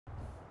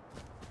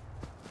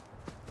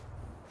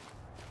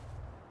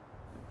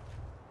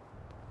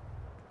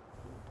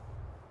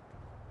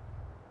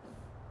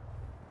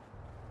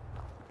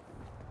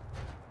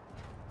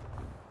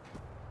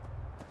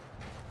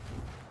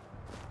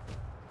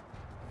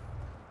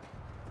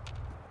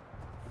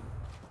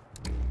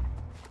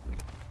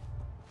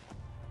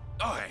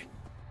Oi!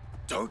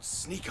 Don't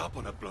sneak up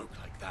on a bloke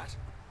like that.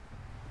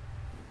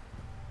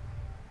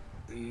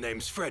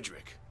 Name's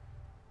Frederick.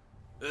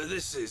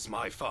 This is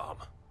my farm.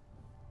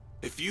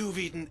 If you've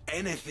eaten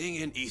anything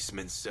in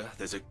Eastminster,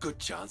 there's a good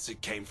chance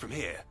it came from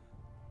here.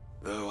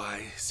 Though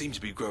I seem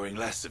to be growing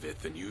less of it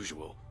than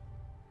usual.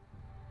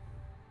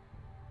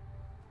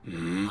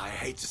 I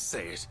hate to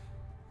say it,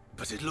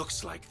 but it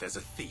looks like there's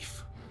a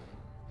thief.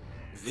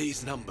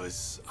 These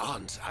numbers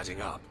aren't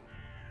adding up.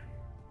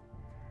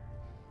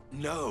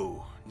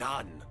 No,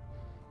 none.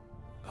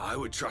 I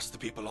would trust the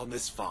people on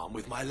this farm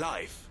with my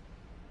life.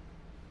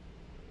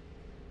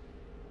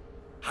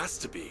 Has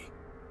to be.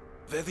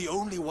 They're the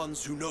only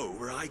ones who know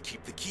where I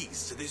keep the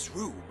keys to this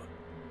room.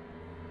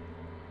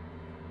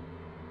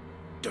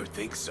 Don't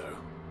think so.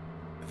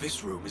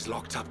 This room is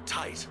locked up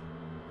tight.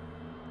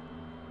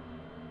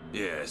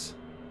 Yes.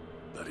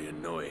 Bloody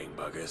annoying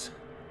buggers.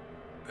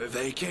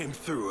 They came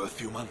through a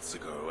few months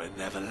ago and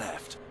never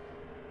left.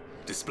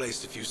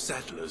 Displaced a few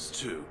settlers,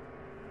 too.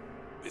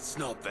 It's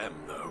not them,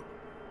 though.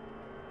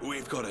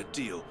 We've got a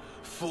deal.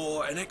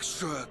 For an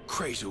extra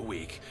crate a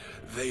week,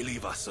 they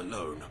leave us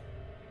alone.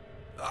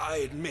 I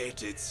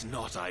admit it's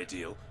not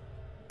ideal,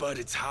 but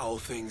it's how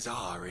things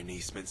are in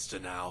Eastminster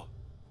now.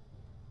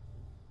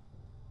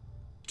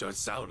 Don't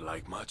sound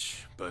like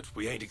much, but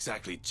we ain't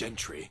exactly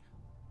gentry.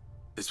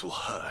 This will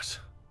hurt.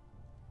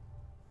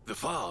 The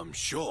farm,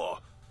 sure,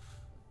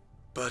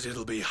 but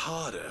it'll be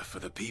harder for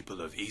the people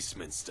of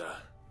Eastminster.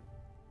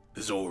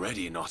 There's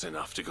already not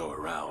enough to go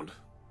around.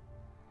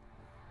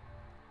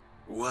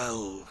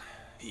 Well,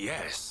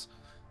 yes.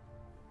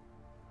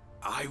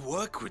 I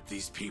work with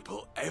these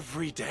people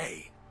every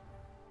day.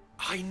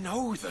 I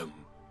know them.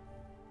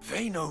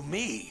 They know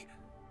me.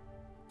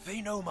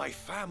 They know my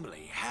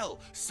family. Hell,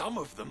 some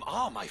of them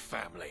are my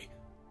family.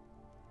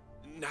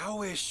 Now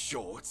we're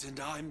short and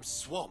I'm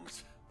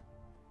swamped.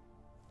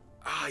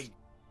 I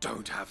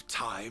don't have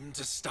time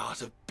to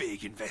start a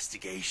big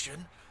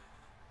investigation.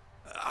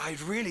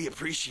 I'd really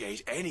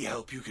appreciate any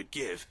help you could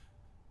give.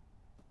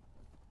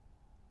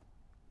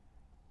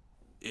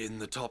 In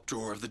the top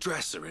drawer of the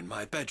dresser in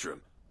my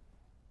bedroom.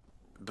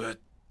 But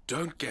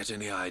don't get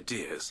any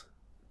ideas.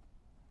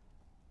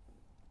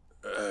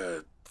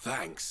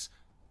 Thanks.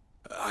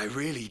 I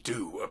really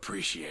do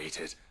appreciate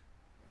it.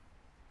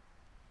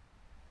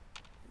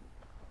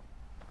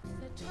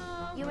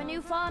 You a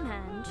new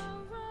farmhand?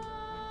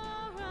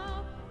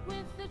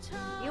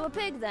 You a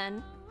pig,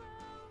 then?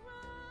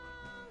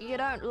 You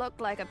don't look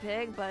like a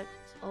pig, but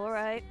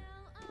alright.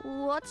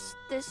 What's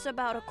this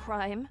about a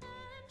crime?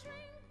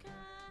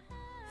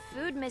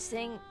 Food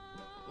missing?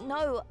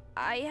 No,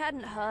 I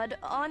hadn't heard.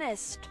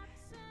 Honest.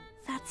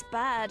 That's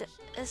bad,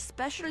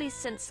 especially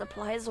since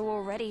supplies are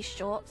already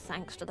short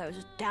thanks to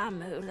those damn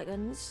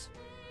hooligans.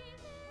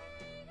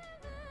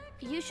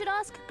 You should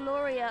ask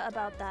Gloria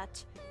about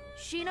that.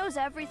 She knows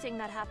everything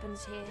that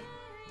happens here.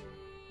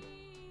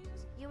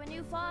 You a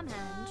new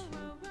farmhand?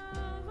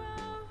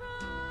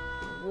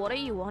 What are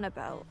you on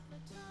about?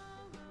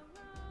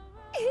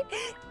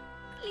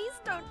 Please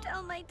don't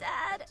tell my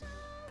dad.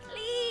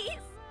 Please.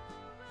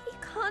 He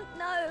can't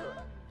know.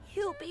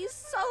 He'll be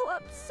so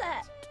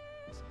upset.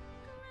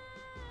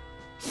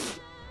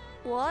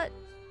 What?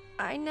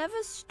 I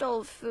never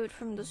stole food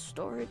from the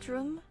storage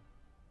room.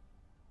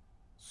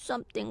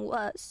 Something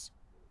worse.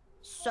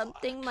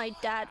 Something my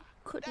dad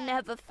could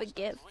never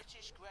forgive.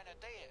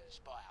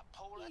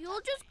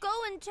 You'll just go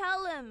and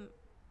tell him.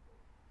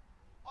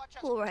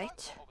 All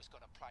right.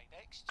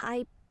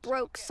 I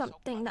broke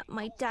something that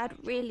my dad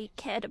really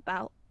cared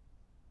about.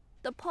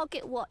 The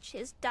pocket watch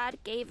his dad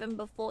gave him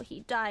before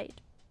he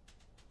died.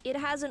 It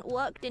hasn't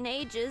worked in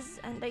ages,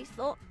 and I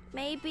thought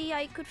maybe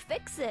I could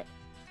fix it.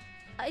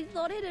 I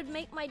thought it'd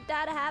make my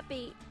dad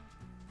happy.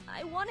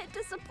 I wanted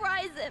to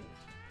surprise him.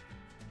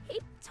 He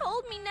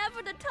told me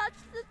never to touch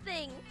the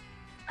thing.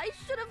 I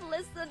should have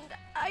listened.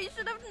 I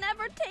should have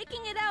never taken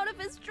it out of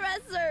his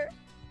dresser.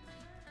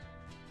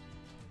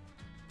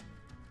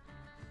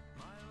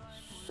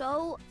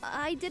 So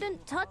I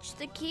didn't touch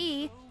the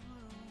key,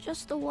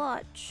 just the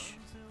watch.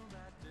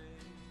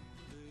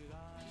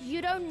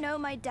 You don't know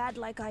my dad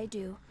like I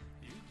do.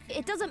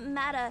 It doesn't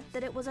matter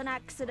that it was an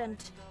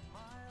accident.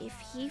 If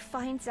he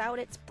finds out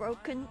it's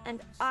broken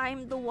and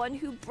I'm the one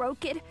who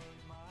broke it,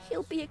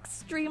 he'll be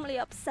extremely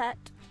upset.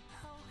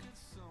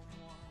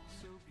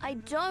 I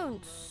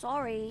don't,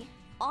 sorry.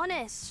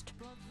 Honest.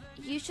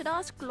 You should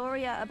ask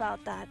Gloria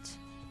about that.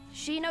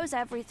 She knows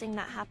everything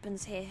that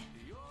happens here.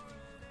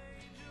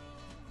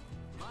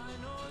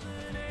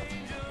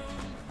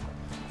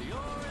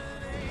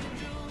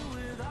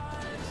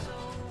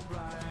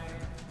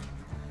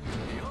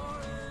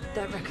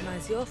 Don't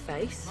recognize your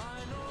face.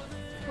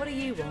 What do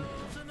you want?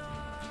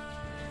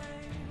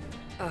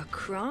 A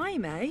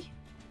crime, eh?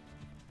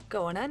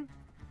 Go on then.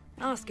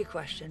 Ask your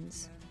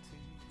questions.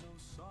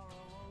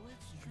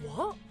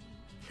 What?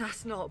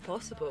 That's not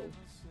possible.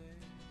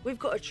 We've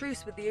got a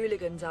truce with the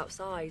hooligans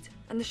outside,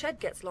 and the shed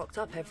gets locked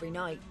up every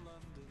night.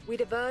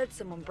 We'd averred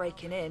someone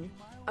breaking in.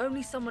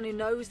 Only someone who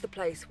knows the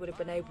place would have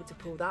been able to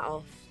pull that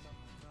off.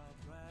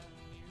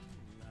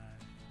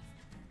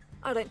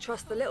 I don't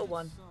trust the little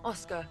one,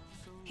 Oscar.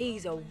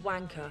 He's a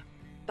wanker.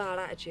 Bad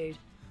attitude.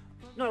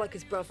 Not like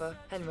his brother,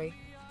 Henry.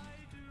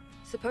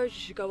 Suppose you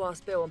should go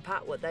ask Bill and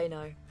Pat what they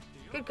know.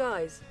 Good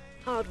guys.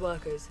 Hard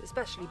workers,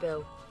 especially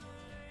Bill.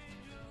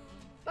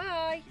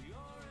 Bye!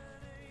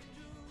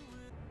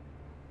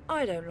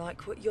 I don't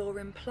like what you're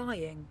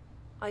implying.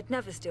 I'd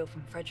never steal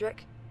from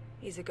Frederick.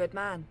 He's a good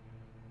man.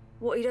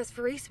 What he does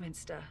for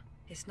Eastminster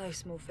is no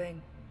small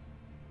thing.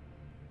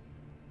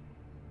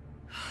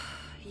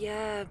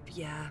 Yeah,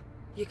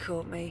 you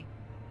caught me.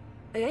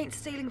 I ain't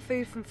stealing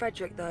food from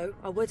Frederick, though.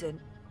 I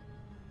wouldn't.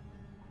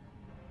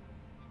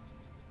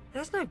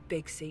 There's no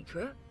big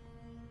secret.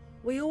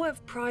 We all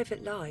have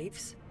private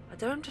lives. I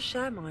don't have to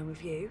share mine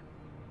with you.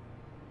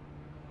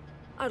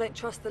 I don't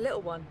trust the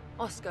little one,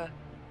 Oscar.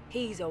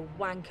 He's a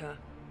wanker.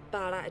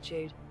 Bad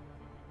attitude.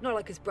 Not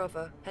like his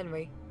brother,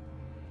 Henry.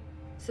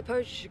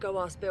 Suppose you should go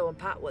ask Bill and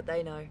Pat what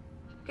they know.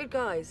 Good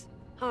guys.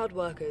 Hard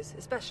workers,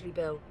 especially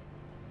Bill.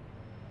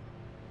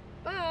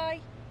 Bye!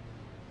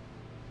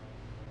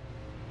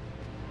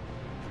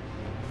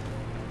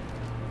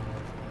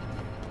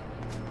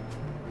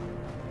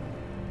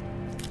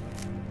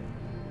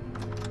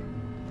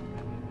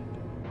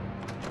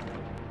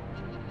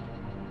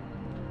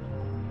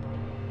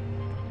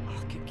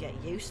 I could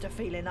get used to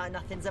feeling like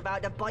nothing's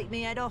about to bite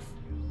me head off.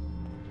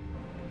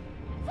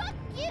 Fuck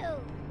you!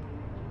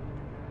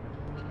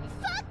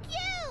 Fuck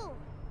you!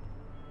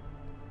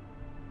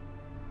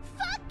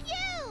 Fuck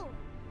you!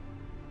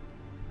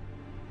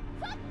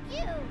 Fuck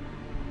you!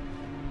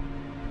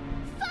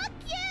 Fuck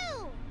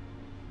you!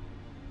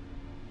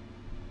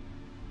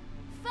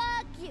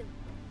 Fuck you!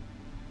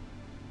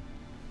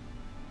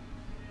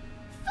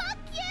 Fuck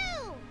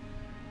you!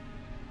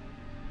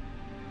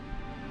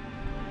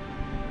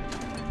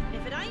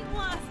 If it ain't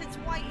worth its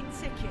weight in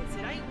tickets,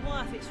 it ain't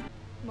worth its...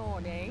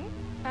 Morning.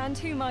 And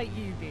who might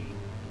you be?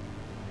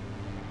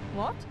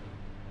 What?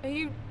 Are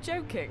you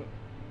joking?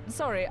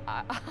 Sorry,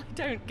 I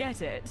don't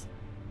get it.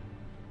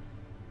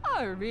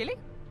 Oh, really?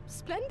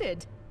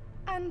 Splendid.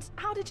 And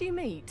how did you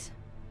meet?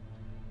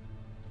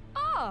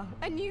 Ah,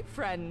 a new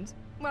friend.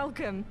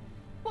 Welcome.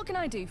 What can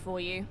I do for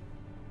you?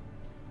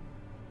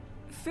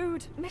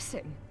 Food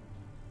missing?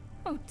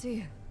 Oh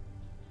dear.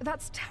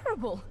 That's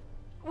terrible.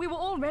 We were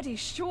already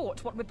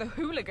short, what with the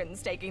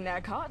hooligans taking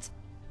their cut.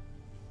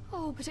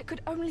 Oh, but it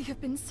could only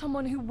have been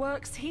someone who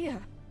works here.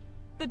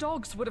 The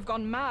dogs would have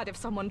gone mad if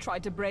someone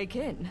tried to break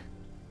in.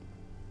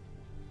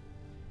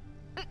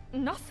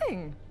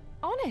 Nothing.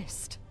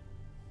 Honest.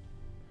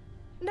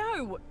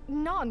 No,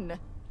 none.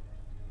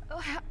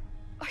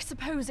 I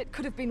suppose it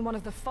could have been one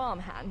of the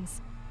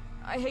farmhands.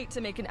 I hate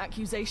to make an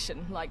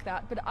accusation like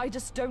that, but I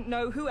just don't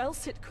know who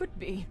else it could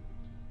be.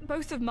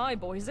 Both of my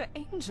boys are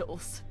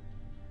angels.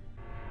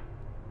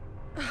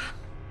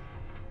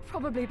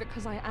 Probably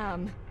because I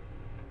am.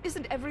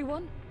 Isn't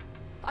everyone?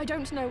 I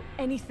don't know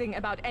anything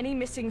about any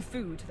missing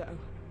food, though.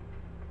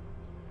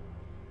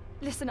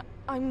 Listen,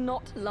 I'm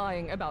not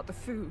lying about the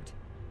food.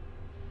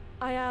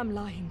 I am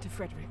lying to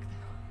Frederick,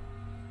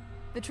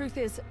 though. The truth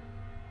is...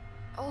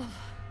 Oh,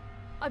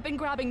 I've been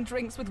grabbing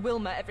drinks with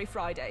Wilma every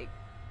Friday.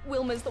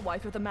 Wilma's the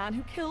wife of the man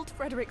who killed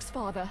Frederick's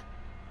father.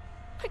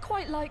 I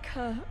quite like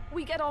her.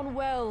 We get on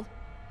well.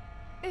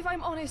 If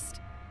I'm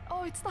honest,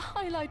 oh, it's the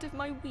highlight of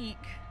my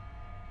week.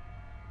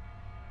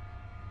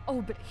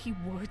 Oh, but he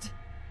would.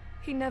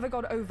 He never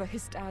got over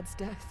his dad's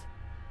death.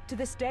 To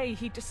this day,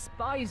 he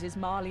despises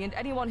Marley and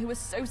anyone who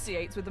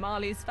associates with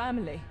Marley's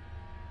family.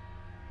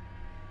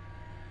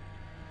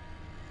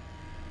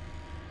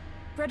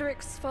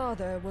 Frederick's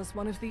father was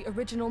one of the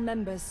original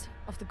members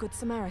of the Good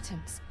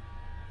Samaritans.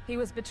 He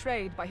was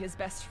betrayed by his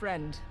best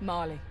friend,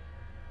 Marley.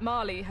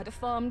 Marley had a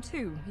farm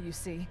too, you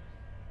see.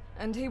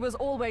 And he was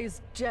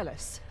always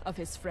jealous of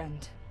his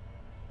friend.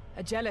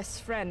 A jealous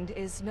friend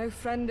is no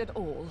friend at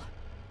all.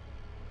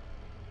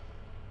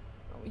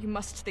 Oh, you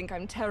must think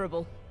I'm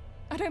terrible.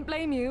 I don't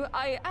blame you,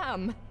 I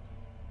am.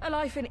 A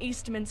life in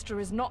Eastminster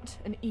is not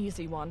an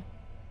easy one.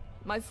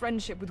 My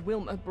friendship with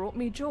Wilma brought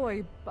me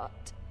joy,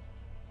 but...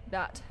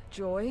 that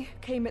joy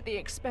came at the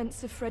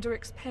expense of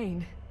Frederick's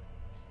pain.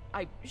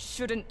 I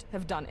shouldn't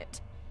have done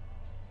it.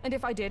 And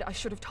if I did, I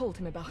should have told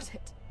him about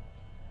it.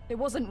 It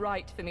wasn't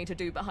right for me to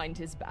do behind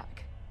his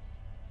back.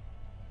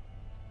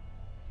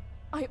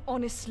 I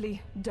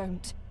honestly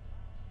don't.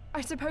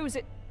 I suppose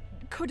it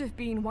could have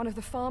been one of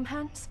the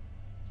farmhands.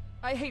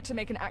 I hate to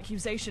make an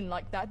accusation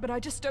like that, but I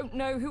just don't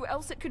know who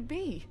else it could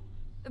be.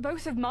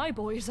 Both of my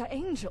boys are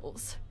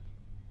angels.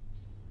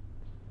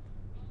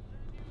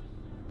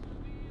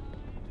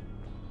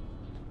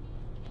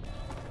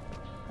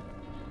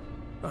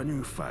 A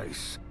new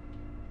face.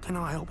 Can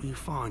I help you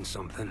find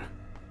something?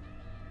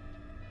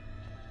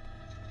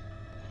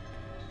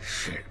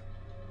 Shit.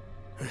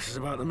 This is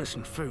about the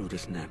missing food,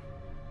 isn't it?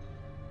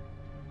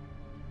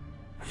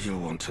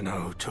 You'll want to know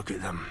who took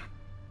it then.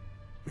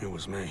 It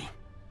was me.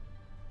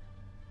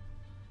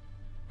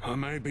 I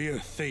may be a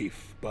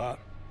thief, but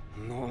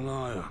I'm not a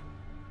liar.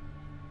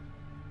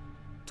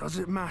 Does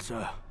it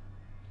matter?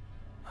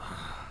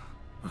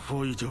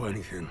 Before you do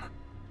anything,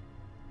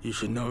 You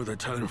should know that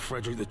telling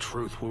Frederick the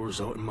truth will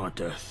result in my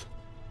death.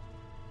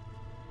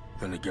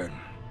 Then again,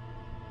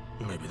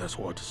 maybe that's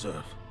what I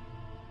deserve.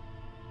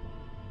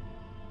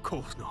 Of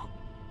course not.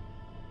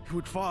 He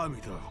would fire me,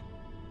 though.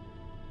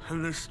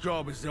 And this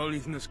job is the only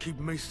thing that's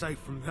keeping me safe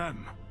from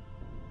them.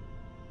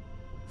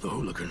 The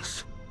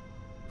hooligans.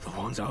 The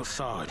ones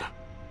outside.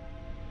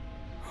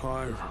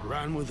 I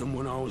ran with them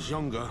when I was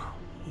younger.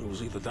 It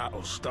was either that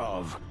or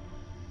starve.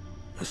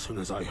 As soon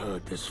as I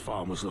heard this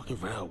farm was looking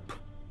for help,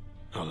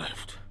 I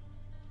left.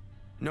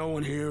 No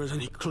one here has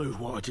any clue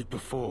what I did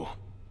before.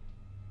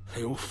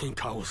 They all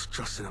think I was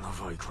just another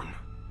vagrant.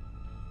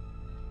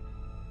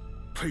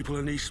 People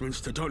in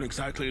Eastminster don't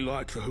exactly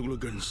like the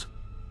hooligans.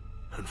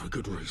 And for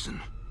good reason.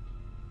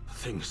 The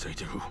things they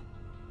do.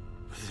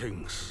 The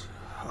things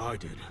I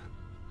did.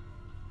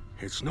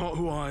 It's not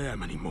who I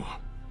am anymore.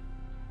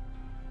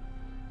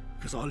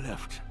 Because I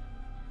left.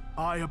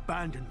 I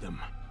abandoned them.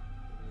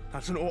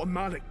 That's an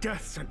automatic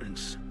death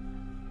sentence.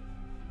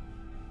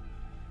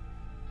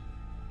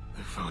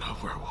 They found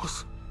out where I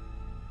was.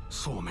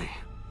 Saw me.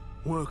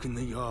 Work in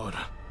the yard.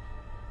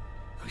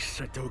 They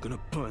said they were gonna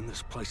burn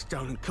this place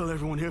down and kill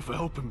everyone here for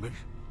helping me.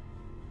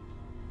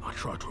 I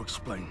tried to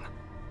explain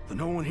that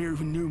no one here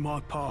even knew my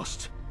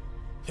past.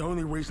 The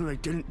only reason they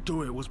didn't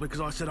do it was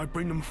because I said I'd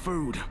bring them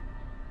food.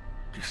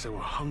 Guess they were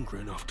hungry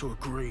enough to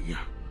agree.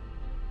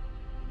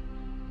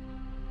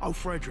 Oh,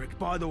 Frederick,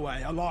 by the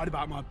way, I lied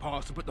about my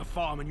past to put the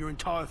farm and your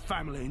entire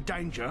family in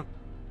danger.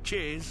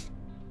 Cheers.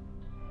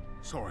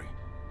 Sorry.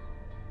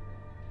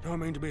 Don't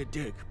mean to be a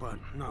dick, but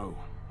no,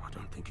 I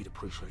don't think you'd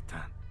appreciate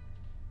that.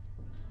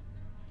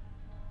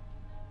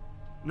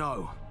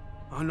 No,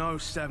 I know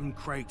 7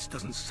 crates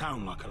doesn't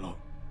sound like a lot,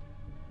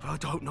 but I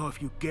don't know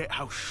if you get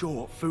how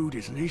short food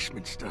is in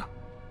Eastminster.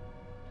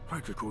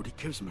 Frederick already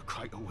gives him a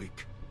crate a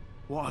week.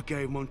 What I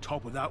gave him on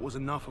top of that was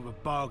enough of a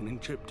bargaining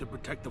chip to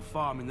protect the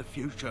farm in the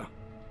future.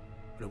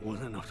 But it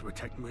wasn't enough to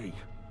protect me.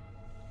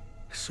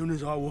 As soon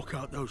as I walk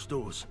out those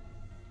doors,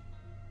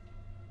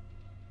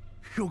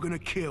 you're gonna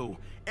kill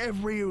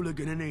every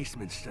hooligan in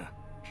Eastminster.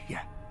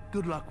 Yeah,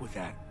 good luck with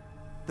that.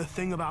 The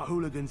thing about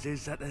hooligans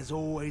is that there's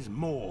always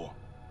more.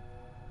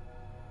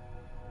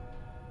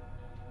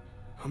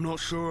 I'm not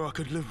sure I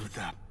could live with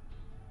that.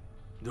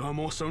 Though I'm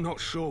also not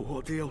sure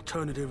what the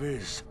alternative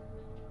is.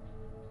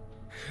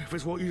 If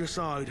it's what you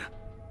decide,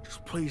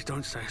 just please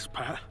don't say it's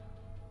Pat.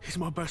 He's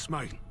my best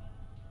mate.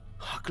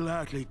 I'd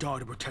gladly die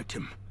to protect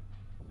him.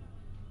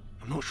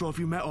 I'm not sure if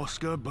you met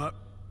Oscar, but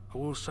I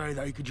will say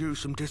that he could use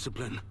some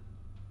discipline.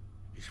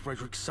 He's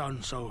Frederick's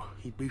son, so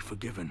he'd be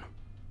forgiven.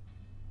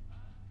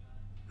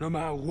 No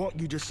matter what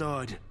you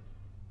decide,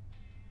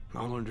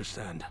 I'll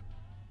understand.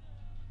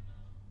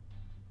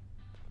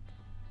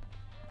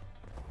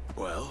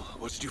 Well,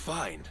 what did you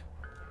find?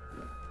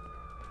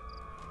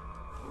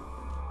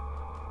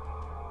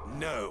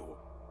 No.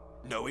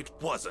 No, it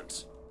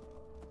wasn't.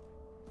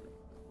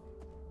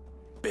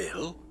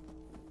 Bill?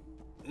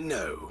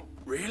 No.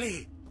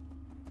 Really?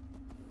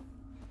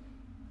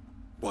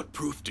 What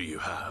proof do you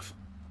have?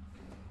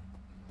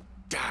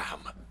 Damn.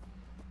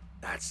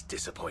 That's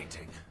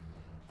disappointing.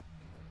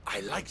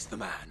 I liked the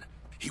man.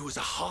 He was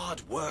a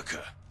hard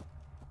worker.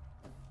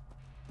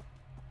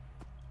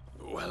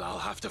 Well, I'll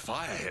have to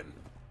fire him.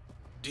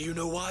 Do you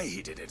know why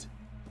he did it?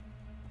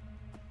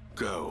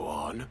 Go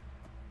on.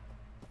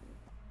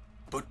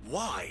 But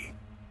why?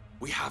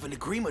 We have an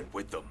agreement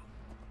with them.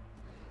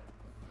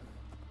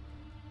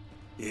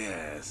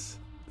 Yes,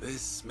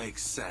 this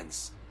makes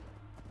sense.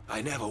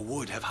 I never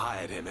would have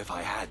hired him if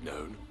I had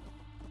known.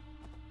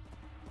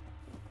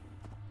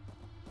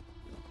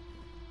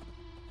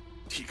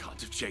 He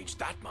can't have changed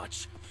that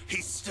much.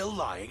 He's still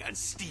lying and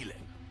stealing.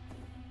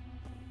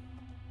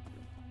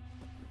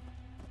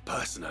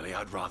 Personally,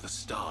 I'd rather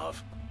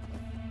starve.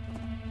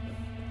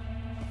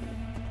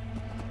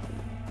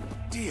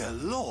 Dear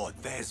Lord,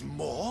 there's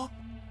more?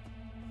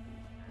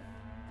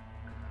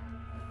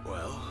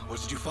 Well,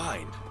 what did you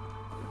find?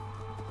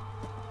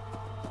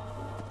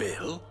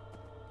 Bill?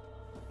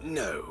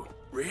 No.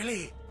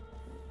 Really?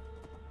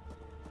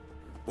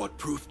 What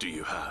proof do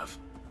you have?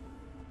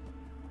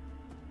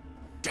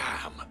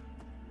 Damn.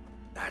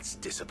 That's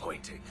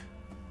disappointing.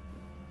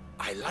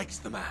 I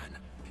liked the man.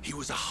 He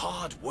was a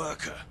hard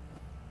worker.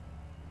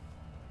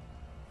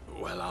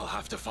 Well, I'll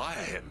have to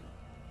fire him.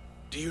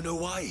 Do you know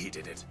why he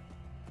did it?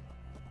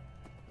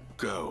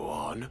 Go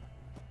on.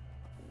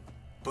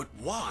 But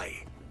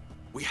why?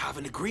 We have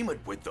an agreement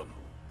with them.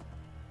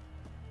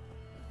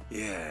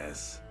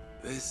 Yes,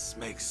 this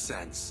makes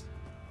sense.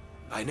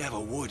 I never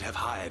would have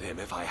hired him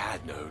if I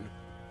had known.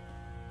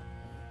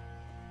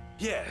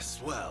 Yes,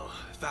 well,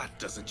 that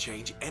doesn't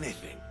change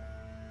anything.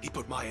 He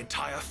put my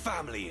entire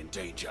family in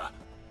danger.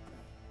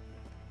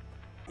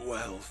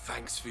 Well,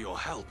 thanks for your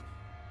help.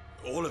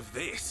 All of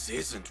this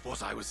isn't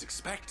what I was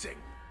expecting.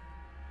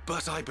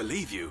 But I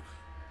believe you.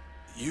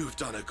 You've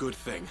done a good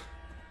thing.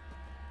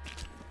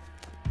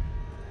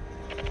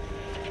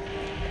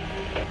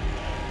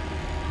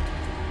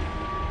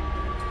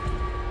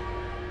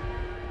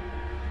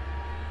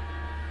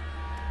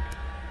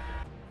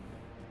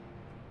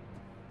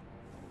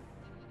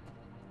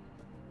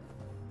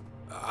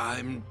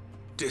 I'm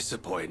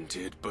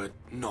disappointed, but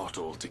not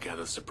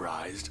altogether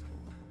surprised.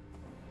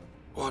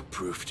 What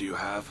proof do you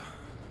have?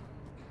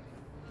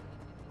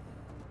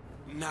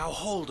 Now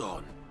hold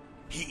on.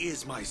 He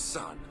is my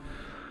son.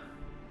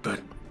 But...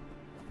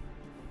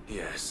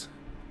 yes,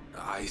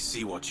 I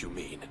see what you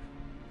mean.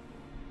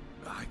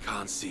 I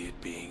can't see it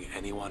being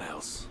anyone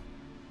else.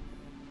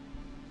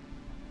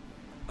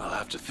 I'll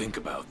have to think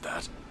about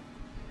that.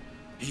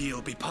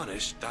 He'll be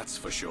punished, that's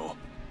for sure.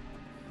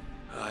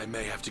 I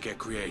may have to get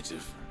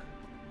creative.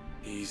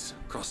 He's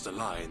crossed a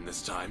line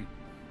this time.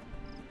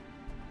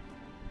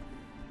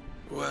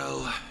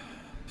 Well,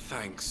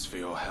 thanks for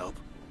your help.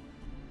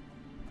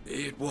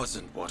 It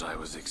wasn't what I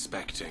was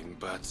expecting,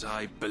 but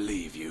I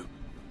believe you.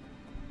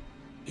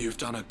 You've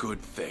done a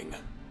good thing.